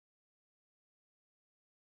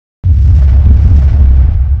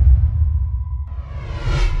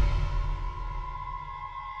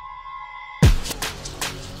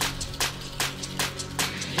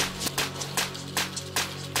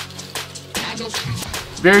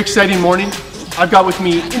Very exciting morning. I've got with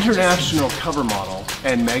me international cover model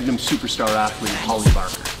and Magnum superstar athlete Holly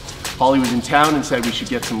Barker. Holly was in town and said we should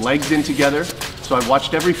get some legs in together, so I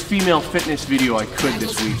watched every female fitness video I could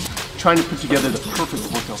this week, trying to put together the perfect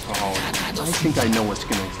workout for Holly. I think I know what's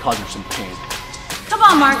going to cause her some pain. Come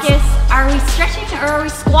on, Marcus. Are we stretching or are we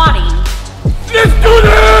squatting? Let's do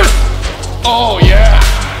this! Oh yeah!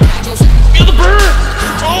 Feel the burn!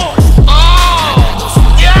 Oh!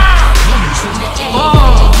 Oh! Yeah!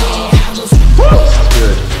 Oh! Woo!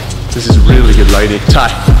 Good. This is really good lighting. Ty,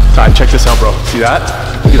 check this out, bro. See that?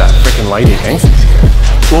 Look at that freaking lighting, eh?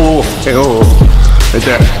 Whoa, whoa, hey, whoa, whoa. Right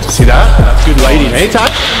there. See that? Good lighting, eh, Ty?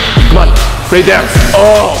 Come on, right there.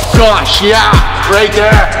 Oh gosh, yeah! Right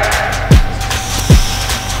there!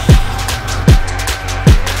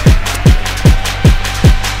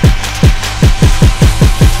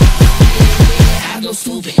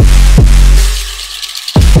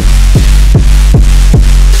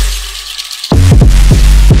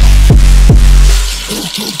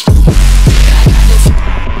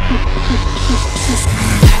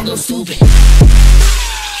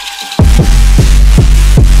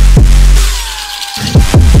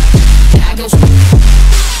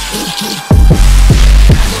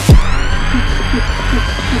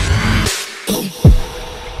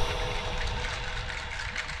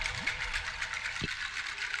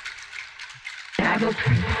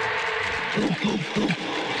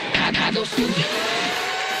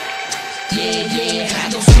 Yeah, I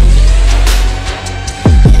don't